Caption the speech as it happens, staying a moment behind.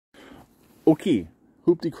Okay,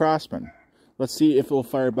 Hooptie Craftsman. Let's see if it will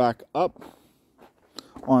fire back up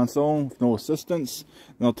on its own with no assistance,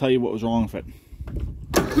 and I'll tell you what was wrong with it.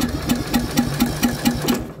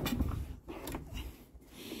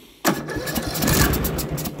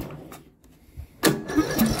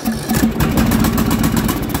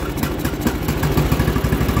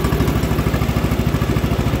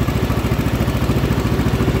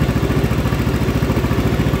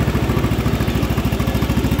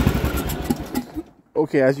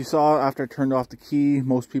 Okay, as you saw after I turned off the key,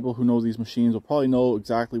 most people who know these machines will probably know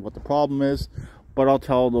exactly what the problem is, but I'll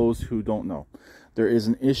tell those who don't know. There is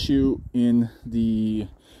an issue in the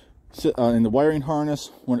wiring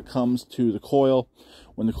harness when it comes to the coil.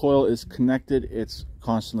 When the coil is connected, it's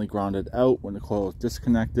constantly grounded out. When the coil is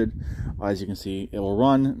disconnected, as you can see, it will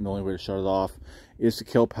run, and the only way to shut it off is to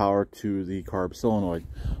kill power to the carb solenoid,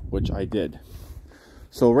 which I did.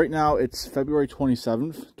 So right now it's February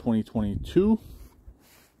 27th, 2022.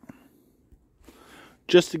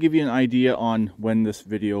 Just to give you an idea on when this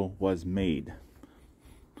video was made.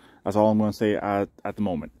 That's all I'm going to say at the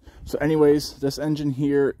moment. So anyways, this engine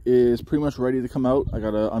here is pretty much ready to come out. I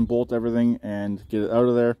got to unbolt everything and get it out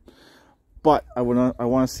of there. But I want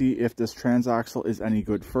to see if this transaxle is any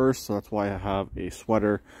good first. So that's why I have a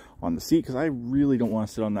sweater on the seat, because I really don't want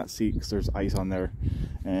to sit on that seat because there's ice on there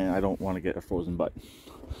and I don't want to get a frozen butt.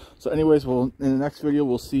 So anyways, in the next video,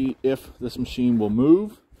 we'll see if this machine will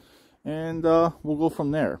move. And we'll go from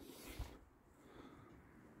there.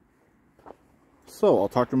 So I'll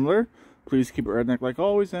talk to them later. Please keep it redneck like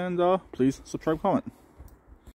always, and please subscribe, comment.